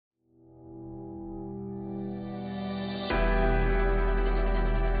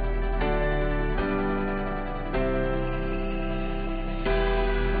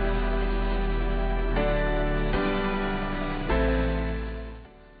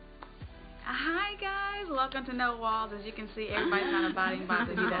welcome to No Walls. As you can see, everybody's not abiding by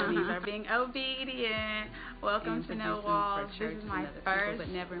the CWs. They're being obedient. Welcome to No Walls. This is my first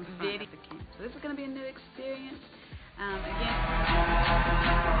video. So this is going to be a new experience.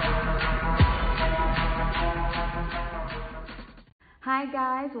 Hi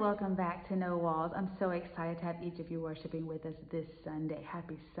guys, welcome back to No Walls. I'm so excited to have each of you worshiping with us this Sunday.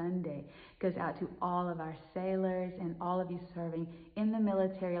 Happy Sunday. Goes out to all of our sailors and all of you serving in the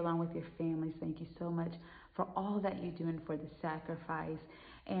military along with your families. Thank you so much for all that you do and for the sacrifice.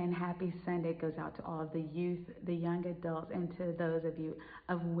 And happy Sunday goes out to all of the youth, the young adults, and to those of you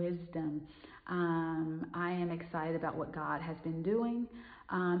of wisdom. I am excited about what God has been doing.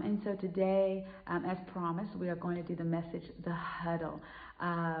 And so today, as promised, we are going to do the message, The Huddle.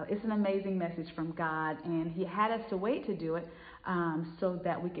 It's an amazing message from God, and He had us to wait to do it so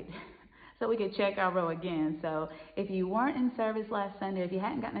that we could check our row again. So if you weren't in service last Sunday, if you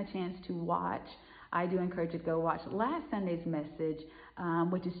hadn't gotten a chance to watch, I do encourage you to go watch last Sunday's message,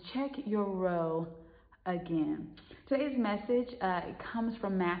 which is check your row again. Today's message it comes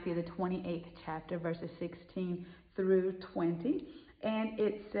from Matthew, the 28th chapter, verses 16 through 20. And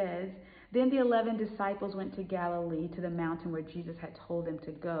it says, "Then the 11 disciples went to Galilee, to the mountain where Jesus had told them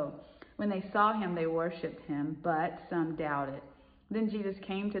to go. When they saw him, they worshipped him, but some doubted. Then Jesus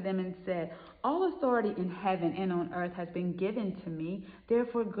came to them and said, 'All authority in heaven and on earth has been given to me.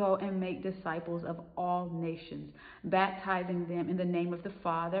 Therefore go and make disciples of all nations, baptizing them in the name of the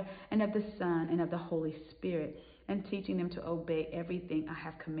Father and of the Son and of the Holy Spirit, and teaching them to obey everything I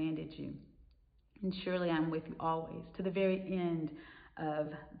have commanded you. And surely I'm with you always, to the very end of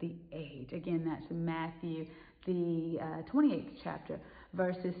the age.'" Again, that's Matthew, the 28th chapter,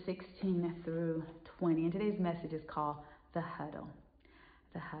 verses 16 through 20. And today's message is called The Huddle.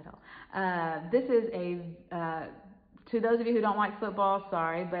 The Huddle. This is to those of you who don't like football,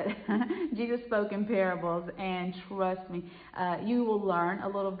 sorry, but Jesus spoke in parables, and trust me, you will learn a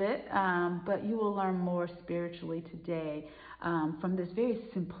little bit, but you will learn more spiritually today from this very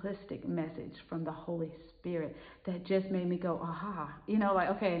simplistic message from the Holy Spirit that just made me go, aha,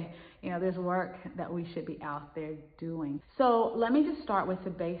 okay, there's work that we should be out there doing. So let me just start with the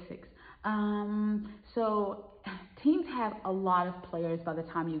basics. So teams have a lot of players by the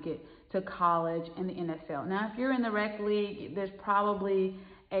time you get to college and the NFL. Now, if you're in the rec league, there's probably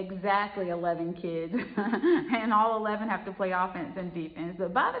exactly 11 kids and all 11 have to play offense and defense.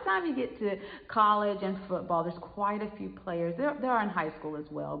 But by the time you get to college and football, there's quite a few players. There are in high school as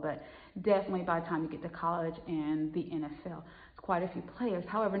well, but definitely by the time you get to college and the NFL, it's quite a few players.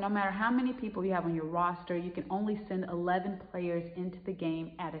 However, no matter how many people you have on your roster, you can only send 11 players into the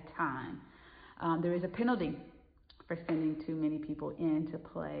game at a time. There is a penalty for sending too many people in to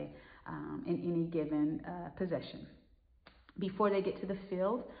play in any given possession. Before they get to the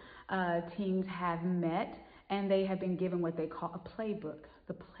field, teams have met and they have been given what they call a playbook.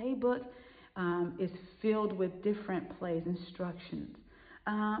 The playbook is filled with different plays, instructions.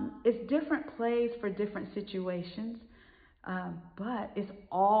 It's different plays for different situations, but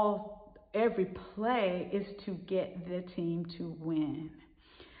every play is to get the team to win.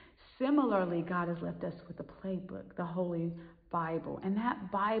 Similarly, God has left us with a playbook, the Holy Bible. And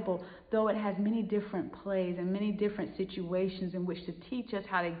that Bible, though it has many different plays and many different situations in which to teach us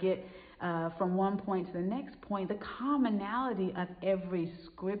how to get from one point to the next point, the commonality of every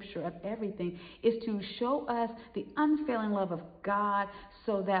scripture, of everything, is to show us the unfailing love of God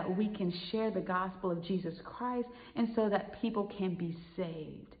so that we can share the gospel of Jesus Christ and so that people can be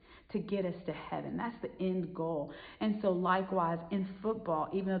saved, to get us to heaven. That's the end goal. And so likewise in football,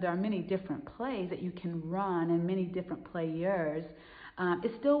 even though there are many different plays that you can run and many different players,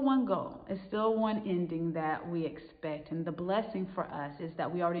 it's still one goal. It's still one ending that we expect. And the blessing for us is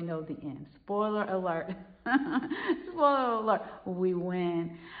that we already know the end. Spoiler alert. Spoiler alert. We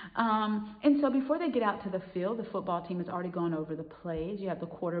win. And so before they get out to the field, the football team has already gone over the plays. You have the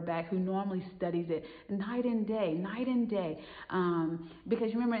quarterback who normally studies it night and day.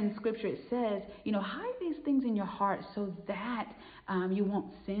 Because remember in scripture it says, hide these things in your heart so that you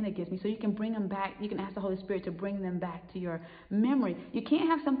won't sin against me. So you can bring them back. You can ask the Holy Spirit to bring them back to your memory. You can't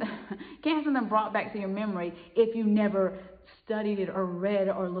have something brought back to your memory if you never studied it or read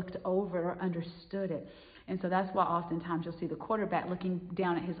or looked over or understood it. And so that's why oftentimes you'll see the quarterback looking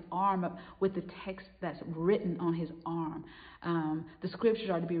down at his arm with the text that's written on his arm. The scriptures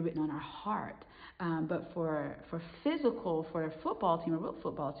are to be written on our heart. But for a football team, a real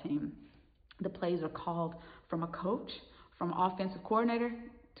football team, the plays are called from a coach, from offensive coordinator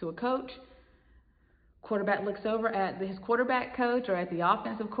to a coach. Quarterback looks over at his quarterback coach or at the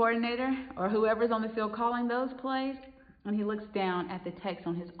offensive coordinator or whoever's on the field calling those plays, and he looks down at the text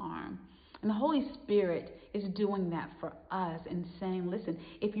on his arm. And the Holy Spirit is doing that for us and saying, listen,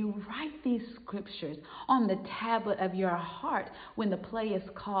 if you write these scriptures on the tablet of your heart, when the play is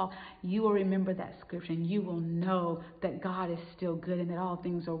called, you will remember that scripture and you will know that God is still good and that all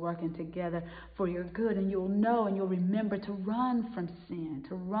things are working together for your good. And you'll know and you'll remember to run from sin,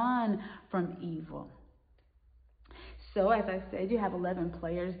 to run from evil. So, as I said, you have 11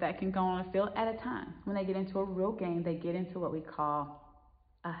 players that can go on a field at a time. When they get into a real game, they get into what we call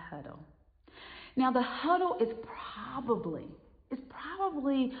a huddle. Now, the huddle is probably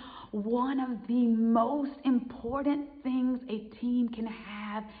one of the most important things a team can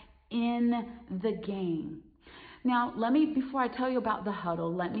have in the game. Now, before I tell you about the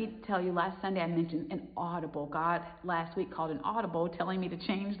huddle, let me tell you, last Sunday I mentioned an audible. God last week called an audible, telling me to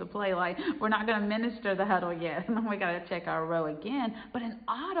change the play. Like, we're not going to minister the huddle yet. We got to check our row again. But an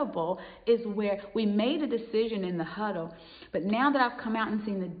audible is where we made a decision in the huddle. But now that I've come out and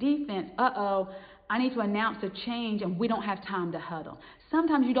seen the defense, I need to announce a change and we don't have time to huddle.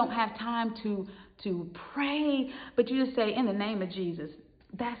 Sometimes you don't have time to pray, but you just say, in the name of Jesus.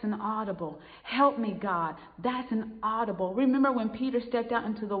 That's an audible. Help me, God. That's an audible. Remember when Peter stepped out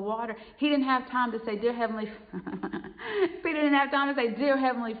into the water? He didn't have time to say, Dear Heavenly Peter didn't have time to say, Dear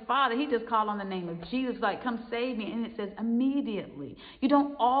Heavenly Father. He just called on the name of Jesus, like, come save me. And it says immediately. You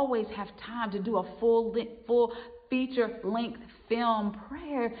don't always have time to do a full feature-length film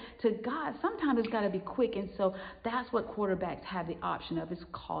prayer to God. Sometimes it's got to be quick. And so that's what quarterbacks have the option of. It's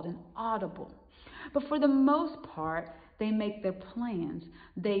called an audible. But for the most part, they make their plans,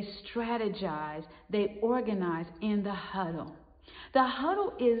 they strategize, they organize in the huddle. The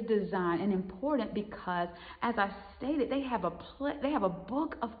huddle is designed and important because, as I stated, they have a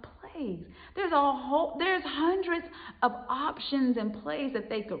book of plays. There's hundreds of options and plays that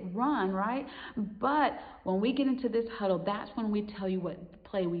they could run, right? But when we get into this huddle, that's when we tell you what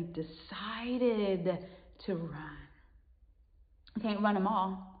play we've decided to run. We can't run them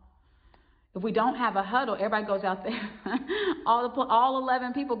all. If we don't have a huddle, everybody goes out there. all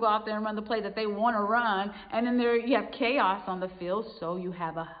 11 people go out there and run the play that they want to run. And then you have chaos on the field, so you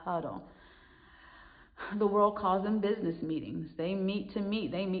have a huddle. The world calls them business meetings. They meet to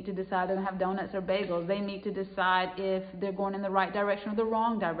meet. They meet to decide they're going to have donuts or bagels. They meet to decide if they're going in the right direction or the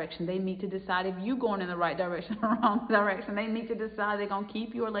wrong direction. They meet to decide if you're going in the right direction or the wrong direction. They meet to decide they're going to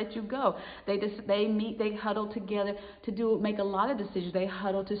keep you or let you go. They huddle together to make a lot of decisions. They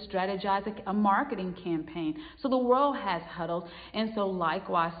huddle to strategize a marketing campaign. So the world has huddles. And so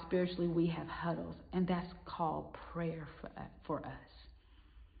likewise, spiritually, we have huddles. And that's called prayer for us.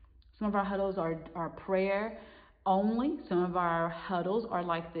 Some of our huddles are prayer only. Some of our huddles are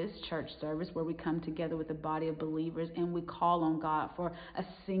like this church service where we come together with a body of believers and we call on God for a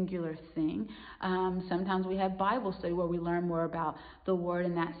singular thing. Sometimes we have Bible study where we learn more about the Word,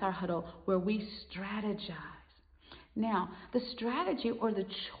 and that's our huddle where we strategize. Now, the strategy or the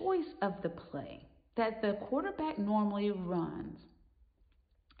choice of the play that the quarterback normally runs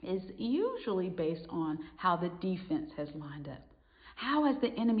is usually based on how the defense has lined up. How has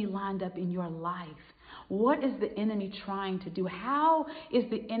the enemy lined up in your life? What is the enemy trying to do? How is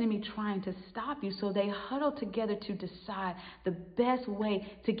the enemy trying to stop you? So they huddle together to decide the best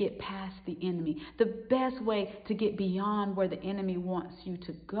way to get past the enemy, the best way to get beyond where the enemy wants you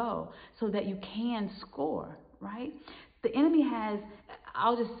to go so that you can score, right? The enemy has,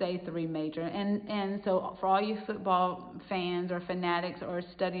 I'll just say three major. And so for all you football fans or fanatics or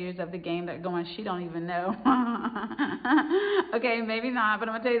studiers of the game that are going, she don't even know. Okay, maybe not, but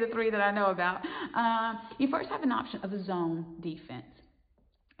I'm going to tell you the three that I know about. You first have an option of a zone defense.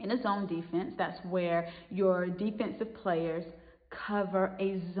 In a zone defense, that's where your defensive players cover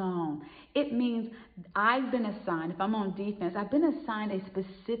a zone. It means I've been assigned, if I'm on defense, I've been assigned a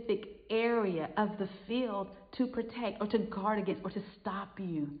specific area of the field to protect or to guard against or to stop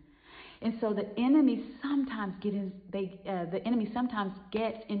you. And so the enemy sometimes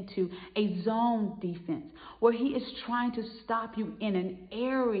gets into a zone defense where he is trying to stop you in an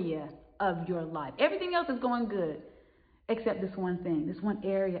area of your life. Everything else is going good except this one thing, this one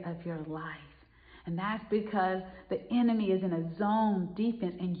area of your life. And that's because the enemy is in a zone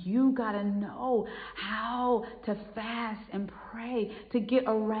defense, and you got to know how to fast and pray to get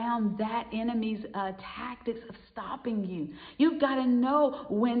around that enemy's tactics of stopping you. You've got to know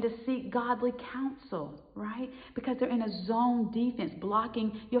when to seek godly counsel, right? Because they're in a zone defense,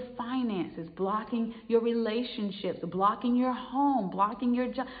 blocking your finances, blocking your relationships, blocking your home, blocking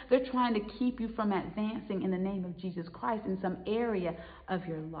your job. They're trying to keep you from advancing in the name of Jesus Christ in some area of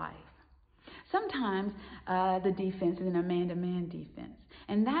your life. Sometimes the defense is an man-to-man defense.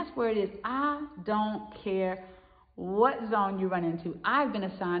 And that's where it is. I don't care what zone you run into. I've been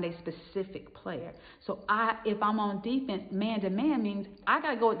assigned a specific player. So if I'm on defense, man to man means I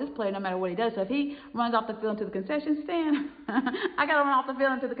got to go with this player no matter what he does. So if he runs off the field into the concession stand, I got to run off the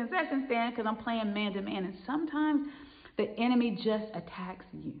field into the concession stand because I'm playing man to man. And sometimes the enemy just attacks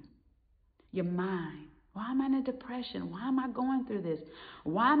you, your mind. Why am I in a depression? Why am I going through this?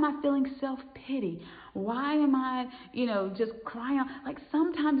 Why am I feeling self-pity? Why am I, just crying out? Like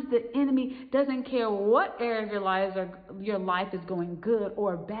sometimes the enemy doesn't care what area of your life is going good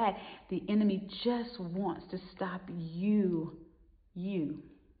or bad. The enemy just wants to stop your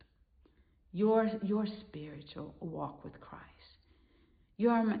spiritual walk with Christ.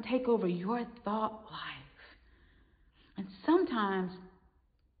 Take over your thought life. And sometimes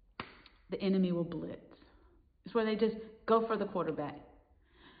the enemy will blitz. It's where they just go for the quarterback.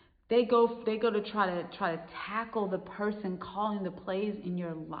 They go to try to tackle the person calling the plays in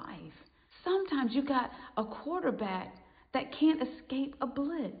your life. Sometimes you got a quarterback that can't escape a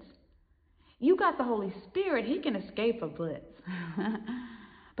blitz. You got the Holy Spirit, he can escape a blitz.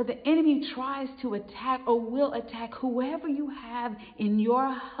 But the enemy tries to attack or will attack whoever you have in your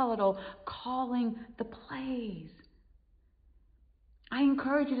huddle calling the plays. I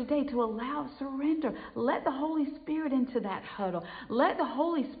encourage you today to surrender. Let the Holy Spirit into that huddle. Let the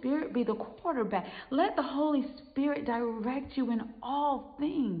Holy Spirit be the quarterback. Let the Holy Spirit direct you in all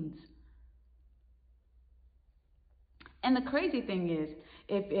things. And the crazy thing is,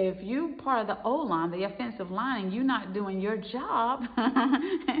 if you part of the O-line, the offensive line, and you're not doing your job,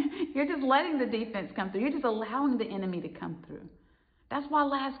 you're just letting the defense come through. You're just allowing the enemy to come through. That's why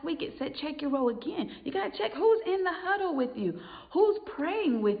last week it said check your row again. You got to check who's in the huddle with you, who's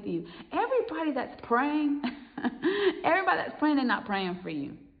praying with you. Everybody that's praying, they're not praying for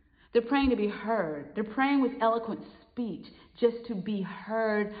you. They're praying to be heard. They're praying with eloquent speech just to be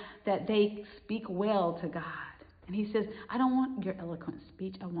heard, that they speak well to God. And he says, I don't want your eloquent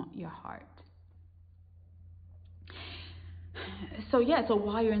speech. I want your heart. So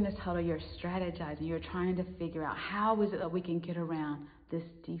while you're in this huddle, you're strategizing. You're trying to figure out how is it that we can get around this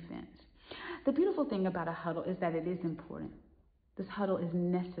defense. The beautiful thing about a huddle is that it is important. This huddle is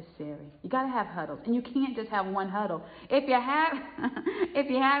necessary. You got to have huddles, and you can't just have one huddle. If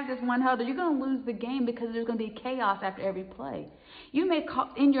you have just one huddle, you're going to lose the game because there's going to be chaos after every play. You may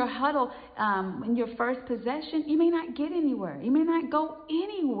in your huddle, in your first possession, you may not get anywhere. You may not go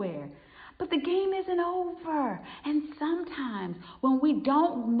anywhere. But the game isn't over. And sometimes when we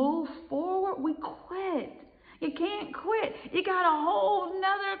don't move forward, we quit. You can't quit. You got a whole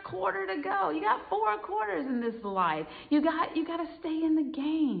another quarter to go. You got 4 quarters in this life. You got to stay in the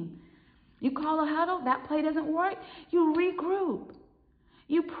game. You call a huddle, that play doesn't work, you regroup.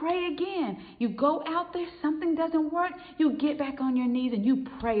 You pray again. You go out there, something doesn't work, you get back on your knees and you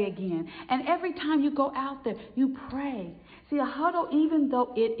pray again. And every time you go out there, you pray. See, a huddle, even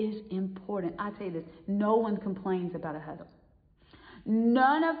though it is important, I tell you this, no one complains about a huddle.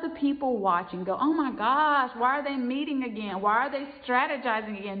 None of the people watching go, oh my gosh, why are they meeting again? Why are they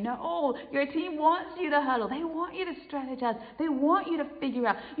strategizing again? No, your team wants you to huddle. They want you to strategize. They want you to figure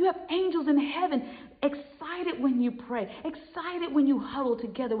out. You have angels in heaven excited when you pray, excited when you huddle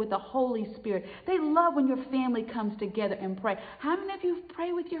together with the Holy Spirit. They love when your family comes together and pray. How many of you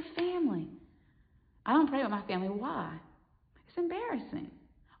pray with your family? I don't pray with my family. Why? It's embarrassing.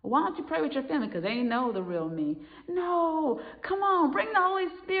 Why don't you pray with your family? Because they know the real me. No, come on, bring the Holy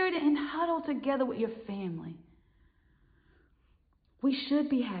Spirit and huddle together with your family. We should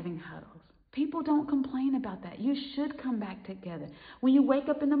be having huddles. People don't complain about that. You should come back together. When you wake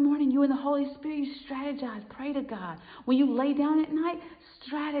up in the morning, you and the Holy Spirit, you strategize, pray to God. When you lay down at night,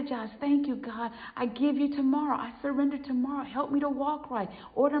 strategize. Thank you, God. I give you tomorrow. I surrender tomorrow. Help me to walk right.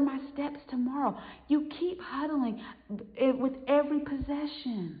 Order my steps tomorrow. You keep huddling with every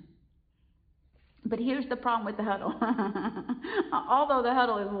possession. But here's the problem with the huddle. Although the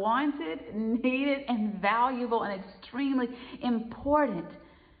huddle is wanted, needed, and valuable and extremely important,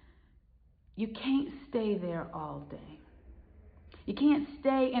 you can't stay there all day. You can't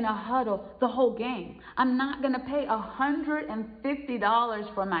stay in a huddle the whole game. I'm not going to pay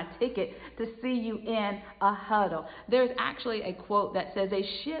 $150 for my ticket to see you in a huddle. There's actually a quote that says, a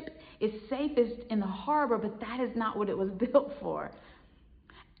ship is safest in the harbor, but that is not what it was built for.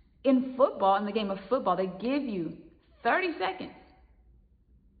 In football, in the game of football, they give you 30 seconds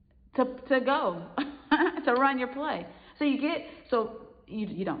to go, to run your play.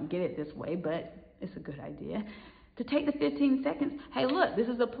 You don't get it this way, but it's a good idea. To take the 15 seconds, hey, look, this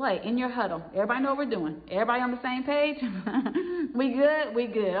is a play in your huddle. Everybody know what we're doing? Everybody on the same page? We good? We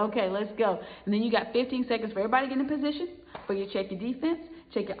good. Okay, let's go. And then you got 15 seconds for everybody to get in position, for you to check your defense,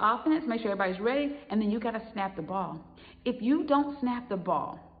 check your offense, make sure everybody's ready, and then you got to snap the ball. If you don't snap the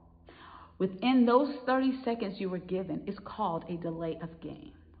ball within those 30 seconds you were given, it's called a delay of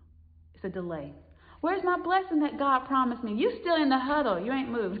game. It's a delay. Where's my blessing that God promised me? You still in the huddle. You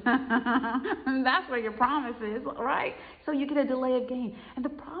ain't moved. That's where your promise is, right? So you get a delay of game. And the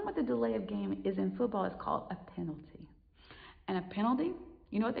problem with the delay of game is in football, it's called a penalty. And a penalty,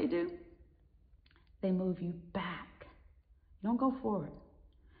 you know what they do? They move you back. You don't go forward.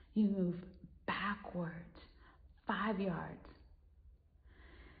 You move backwards, 5 yards.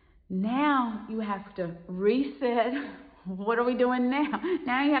 Now you have to reset. What are we doing now?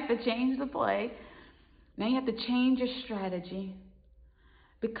 Now you have to change the play. Now you have to change your strategy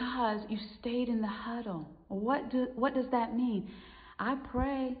because you stayed in the huddle. What does that mean? I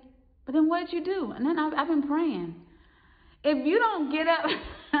pray, but then what did you do? And then I've been praying. If you don't get up,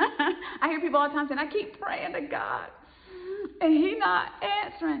 I hear people all the time saying, I keep praying to God, and He's not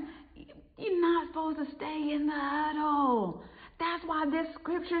answering. You're not supposed to stay in the huddle. That's why this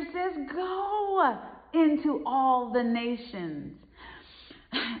scripture says, go into all the nations.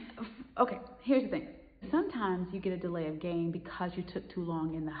 Okay, here's the thing. Sometimes you get a delay of game because you took too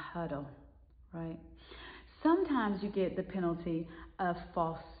long in the huddle, right? Sometimes you get the penalty of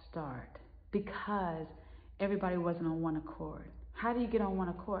false start because everybody wasn't on one accord. How do you get on one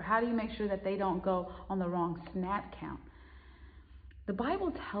accord? How do you make sure that they don't go on the wrong snap count? The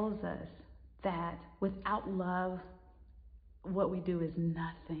Bible tells us that without love, what we do is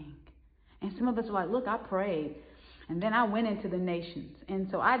nothing. And some of us are like, look, I prayed. And then I went into the nations. And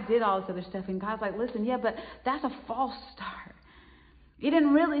so I did all this other stuff. And God's like, listen, yeah, but that's a false start. You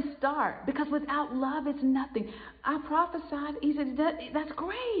didn't really start because without love, it's nothing. I prophesied. He said, that's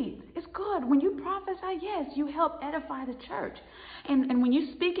great. It's good. When you prophesy, yes, you help edify the church. And when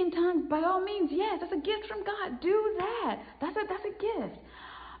you speak in tongues, by all means, yes, that's a gift from God. Do that. That's a gift.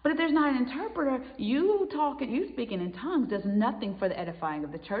 But if there's not an interpreter, you speaking in tongues does nothing for the edifying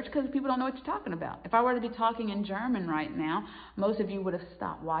of the church because people don't know what you're talking about. If I were to be talking in German right now, most of you would have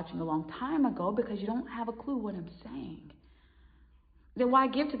stopped watching a long time ago because you don't have a clue what I'm saying. Then why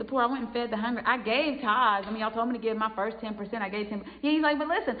give to the poor? I went and fed the hungry. I gave tithes. I mean, y'all told me to give my first 10%. I gave 10%. Yeah, he's like, but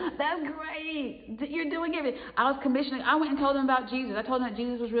listen, that's great. You're doing everything. I was commissioning. I went and told them about Jesus. I told them that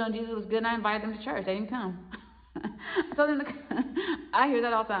Jesus was real and Jesus was good, and I invited them to church. They didn't come. I told them to come. I hear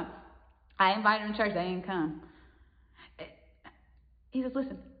that all the time. I invited them to church. They didn't come. He says,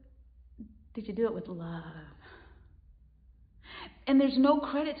 listen, did you do it with love? And there's no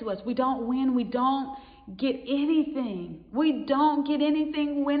credit to us. We don't win. We don't get anything. We don't get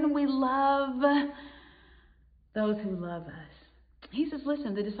anything when we love those who love us. He says,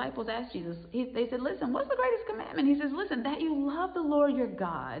 listen, the disciples asked Jesus, they said, listen, what's the greatest commandment? He says, listen, that you love the Lord your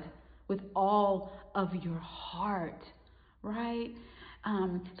God with all of your heart, right?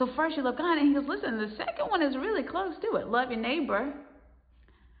 So first you love God, and he goes, listen, the second one is really close to it. Love your neighbor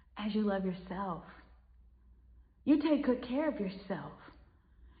as you love yourself. You take good care of yourself.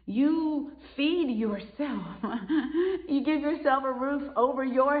 You feed yourself. You give yourself a roof over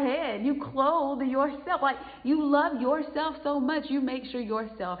your head. You clothe yourself. Like, you love yourself so much, you make sure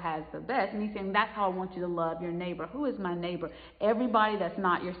yourself has the best. And he's saying, that's how I want you to love your neighbor. Who is my neighbor? Everybody that's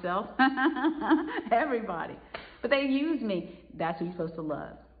not yourself. Everybody. But they use me. That's who you're supposed to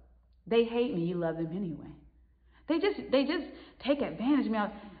love. They hate me. You love them anyway. They just take advantage of me.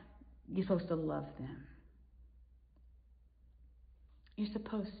 You're supposed to love them. You're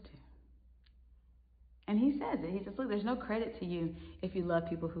supposed to. And he says it. He says, look, there's no credit to you if you love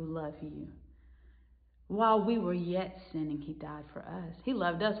people who love you. While we were yet sinning, he died for us. He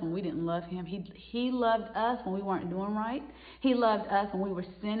loved us when we didn't love him. He loved us when we weren't doing right. He loved us when we were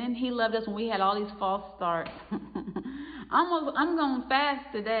sinning. He loved us when we had all these false starts. I'm going fast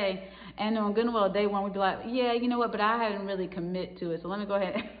today. And on good and well, day one, we'd be like, yeah, you know what, but I hadn't really commit to it. So let me go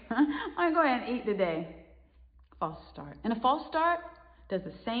ahead and eat today. False start. And a false start does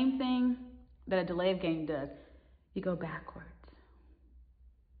the same thing that a delay of game does. You go backwards.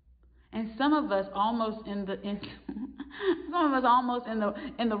 And some of us almost in the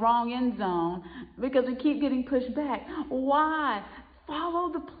wrong end zone because we keep getting pushed back. Why?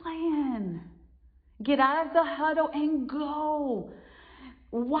 Follow the plan. Get out of the huddle and go.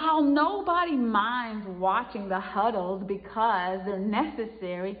 While nobody minds watching the huddles because they're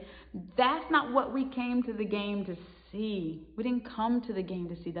necessary, that's not what we came to the game to see. We didn't come to the game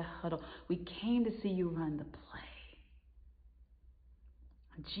to see the huddle. We came to see you run the play.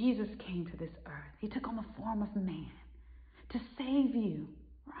 Jesus came to this earth. He took on the form of man to save you,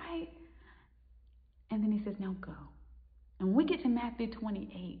 right? And then he says, now go. And when we get to Matthew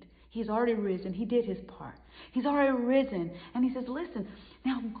 28, he's already risen. He did his part. He's already risen. And he says, listen,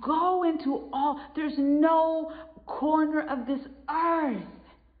 now go into there's no corner of this earth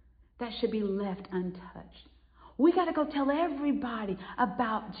that should be left untouched. We got to go tell everybody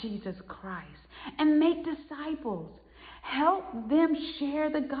about Jesus Christ and make disciples. Help them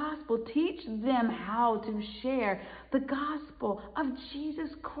share the gospel. Teach them how to share the gospel of Jesus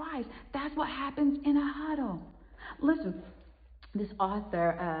Christ. That's what happens in a huddle. Listen, this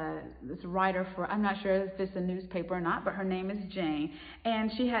author, this writer I'm not sure if it's a newspaper or not, but her name is Jane.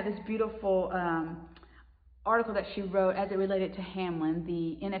 And she had this beautiful article that she wrote as it related to Hamlin,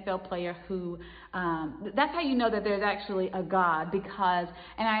 the NFL player who, that's how you know that there's actually a God, because,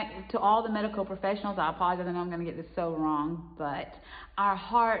 to all the medical professionals, I apologize, I know I'm going to get this so wrong, but our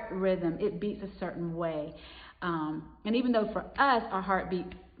heart rhythm, it beats a certain way. And even though for us, our heart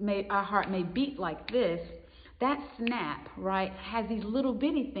may beat like this, that snap, right, has these little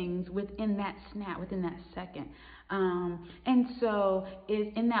bitty things within that snap, within that second. And so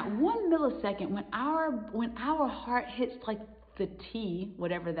in that 1 millisecond, when our heart hits like the T,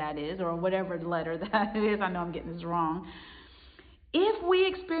 whatever that is, or whatever letter that is, I know I'm getting this wrong. If we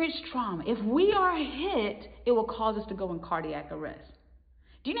experience trauma, if we are hit, it will cause us to go in cardiac arrest.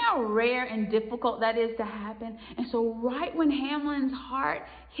 Do you know how rare and difficult that is to happen? And so right when Hamlin's heart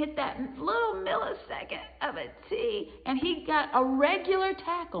hit that little millisecond of a T, and he got a regular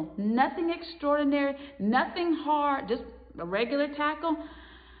tackle, nothing extraordinary, nothing hard, just a regular tackle,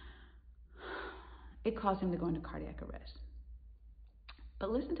 it caused him to go into cardiac arrest.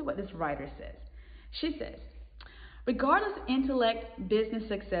 But listen to what this writer says. She says, regardless of intellect, business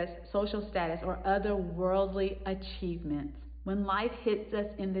success, social status, or other worldly achievements, when life hits us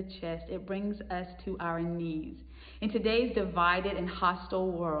in the chest, it brings us to our knees. In today's divided and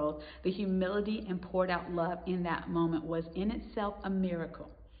hostile world, the humility and poured out love in that moment was in itself a miracle.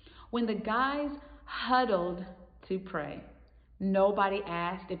 When the guys huddled to pray, nobody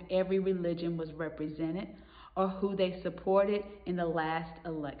asked if every religion was represented or who they supported in the last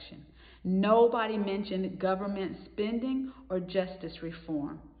election. Nobody mentioned government spending or justice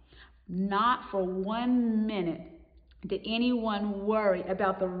reform. Not for 1 minute did anyone worry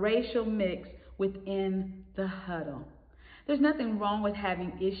about the racial mix within the huddle. There's nothing wrong with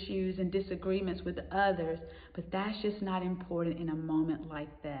having issues and disagreements with others, but that's just not important in a moment like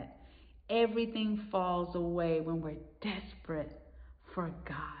that. Everything falls away when we're desperate for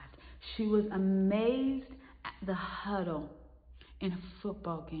God. She was amazed at the huddle in a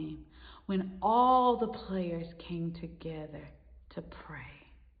football game when all the players came together to pray.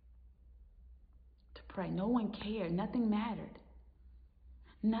 Pray. No one cared. Nothing mattered.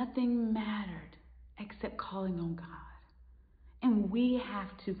 Nothing mattered except calling on God. And we have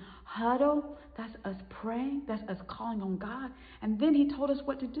to huddle. That's us praying. That's us calling on God. And then he told us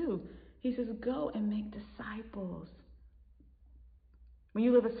what to do. He says, go and make disciples. When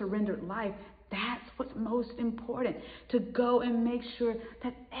you live a surrendered life, that's what's most important. To go and make sure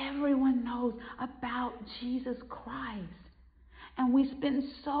that everyone knows about Jesus Christ. And we spend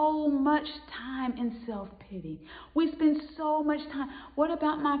so much time in self-pity. We spend so much time. What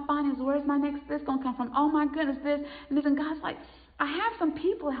about my finances? Where's my next this going to come from? Oh my goodness, this and this. And God's like, I have some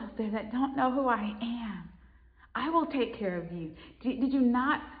people out there that don't know who I am. I will take care of you. Did you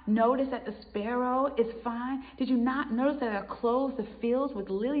not notice that the sparrow is fine? Did you not notice that I clothe the fields with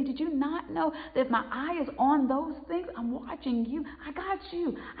lilies? Did you not know that if my eye is on those things, I'm watching you? I got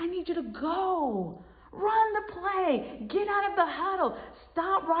you. I need you to go. Run the play. Get out of the huddle.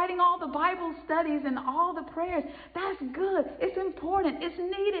 Stop writing all the Bible studies and all the prayers. That's good. It's important. It's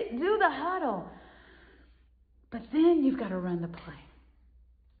needed. Do the huddle. But then you've got to run the play.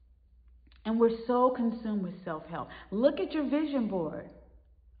 And we're so consumed with self-help. Look at your vision board.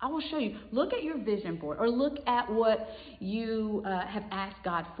 I will show you. Look at your vision board, or look at what you have asked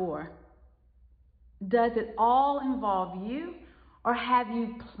God for. Does it all involve you? Or have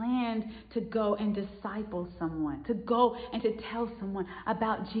you planned to go and disciple someone, to go and to tell someone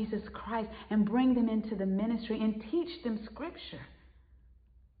about Jesus Christ and bring them into the ministry and teach them Scripture?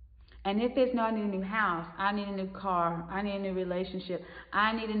 And if it's no, I need a new house, I need a new car, I need a new relationship,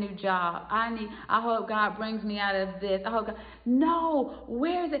 I need a new job, I hope God brings me out of this. I hope God. No,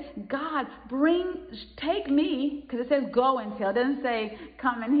 where is it? God, take me, because it says go and tell. It doesn't say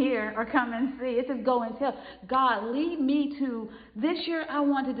come and hear or come and see. It says go and tell. God, lead me to, this year I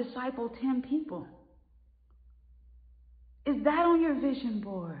want to disciple 10 people. Is that on your vision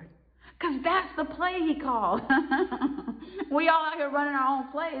board? Because that's the play he called. We all out here running our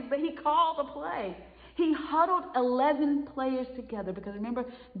own plays, but he called the play. He huddled 11 players together because remember,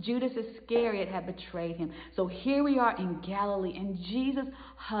 Judas Iscariot had betrayed him. So here we are in Galilee, and Jesus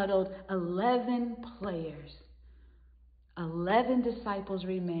huddled 11 players. 11 disciples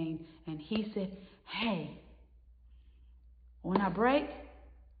remained, and he said, hey, when I break,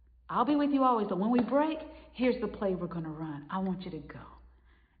 I'll be with you always, but when we break, here's the play we're going to run. I want you to go,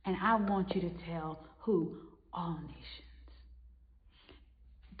 and I want you to tell who? All nations.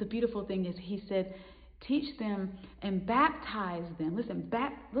 The beautiful thing is he said, teach them and baptize them. Listen,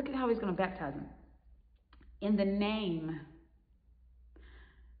 look at how he's going to baptize them. In the name,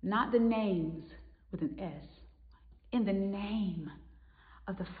 not the names with an S, in the name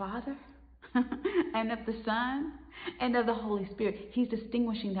of the Father and of the Son and of the Holy Spirit. He's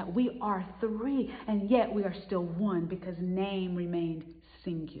distinguishing that we are three and yet we are still one because name remained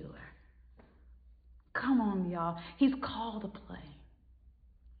singular. Come on, y'all. He's called a play.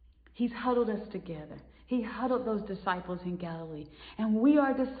 He's huddled us together. He huddled those disciples in Galilee. And we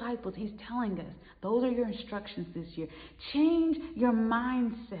are disciples. He's telling us, those are your instructions this year. Change your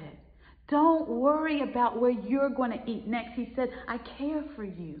mindset. Don't worry about where you're going to eat next. He said, I care for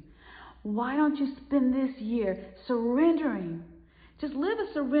you. Why don't you spend this year surrendering? Just live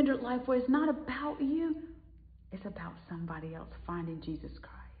a surrendered life where it's not about you. It's about somebody else finding Jesus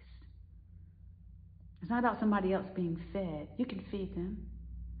Christ. It's not about somebody else being fed. You can feed them.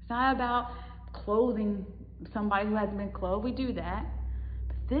 It's not about clothing somebody who hasn't been clothed. We do that.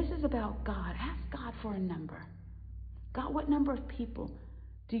 But this is about God. Ask God for a number. God, what number of people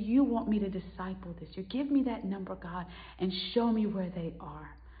do you want me to disciple this year? Give me that number, God, and show me where they are.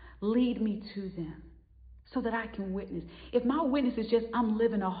 Lead me to them so that I can witness. If my witness is just I'm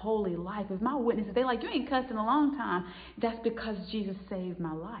living a holy life, if my witness is they're like, you ain't cussed in a long time, that's because Jesus saved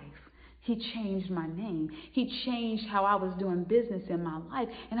my life. He changed my name. He changed how I was doing business in my life.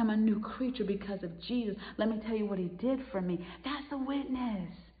 And I'm a new creature because of Jesus. Let me tell you what he did for me. That's a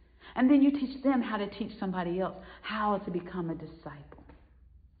witness. And then you teach them how to teach somebody else how to become a disciple.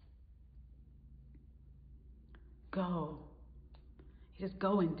 Go. He says,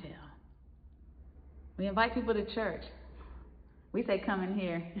 go and tell. We invite people to church. We say, come in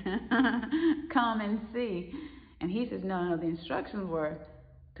here. Come and see. And he says, no, the instructions were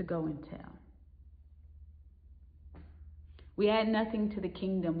to go and tell. We add nothing to the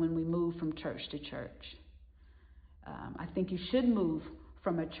kingdom when we move from church to church. I think you should move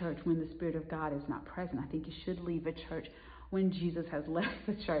from a church when the Spirit of God is not present. I think you should leave a church when Jesus has left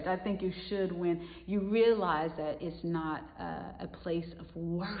the church. I think you should when you realize that it's not a place of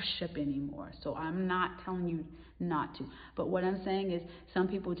worship anymore. So I'm not telling you not to. But what I'm saying is some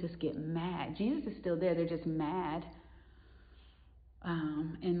people just get mad. Jesus is still there. They're just mad.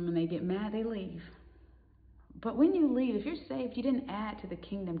 And when they get mad, they leave. But when you leave, if you're saved, you didn't add to the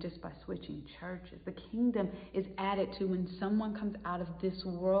kingdom just by switching churches. The kingdom is added to when someone comes out of this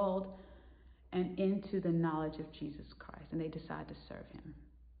world and into the knowledge of Jesus Christ, and they decide to serve him.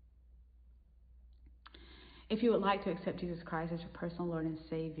 If you would like to accept Jesus Christ as your personal Lord and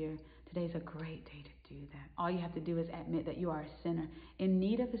Savior, today is a great day to do that. All you have to do is admit that you are a sinner in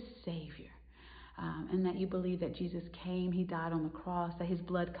need of a Savior. And that you believe that Jesus came, he died on the cross, that his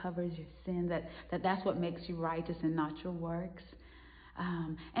blood covers your sin, that's what makes you righteous and not your works.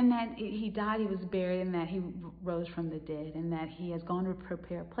 And that he died, he was buried, and that he rose from the dead, and that he has gone to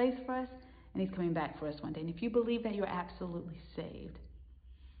prepare a place for us, and he's coming back for us one day. And if you believe that, you're absolutely saved.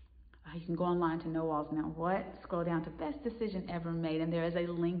 You can go online to No Walls Now What, scroll down to Best Decision Ever Made, and there is a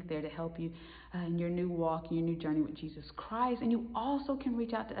link there to help you in your new walk, your new journey with Jesus Christ. And you also can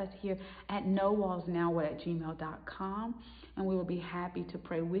reach out to us here at nowallsnowwhat@gmail.com, and we will be happy to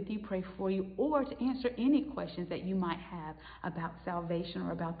pray with you, pray for you, or to answer any questions that you might have about salvation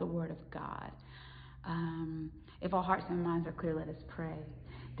or about the Word of God. If our hearts and minds are clear, let us pray.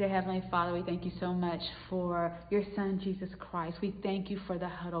 Dear Heavenly Father, we thank you so much for your Son, Jesus Christ. We thank you for the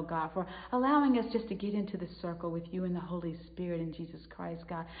huddle, God, for allowing us just to get into the circle with you and the Holy Spirit and Jesus Christ,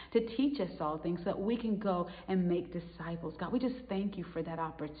 God, to teach us all things so that we can go and make disciples. God, we just thank you for that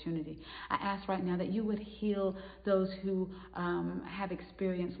opportunity. I ask right now that you would heal those who have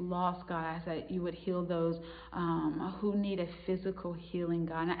experienced loss, God. I ask that you would heal those who need a physical healing,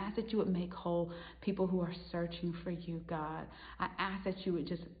 God. And I ask that you would make whole people who are searching for you, God. I ask that you would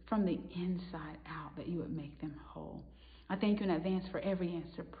just from the inside out, that you would make them whole. I thank you in advance for every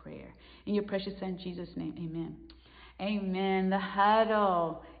answered prayer. In your precious Son, Jesus' name, amen. Amen. The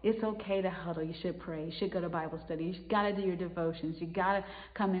huddle. It's okay to huddle. You should pray. You should go to Bible study. You got to do your devotions. You got to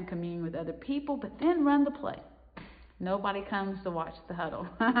come in communion with other people, but then run the play. Nobody comes to watch the huddle.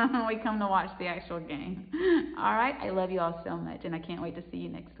 We come to watch the actual game. All right. I love you all so much, and I can't wait to see you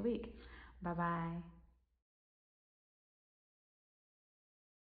next week. Bye-bye.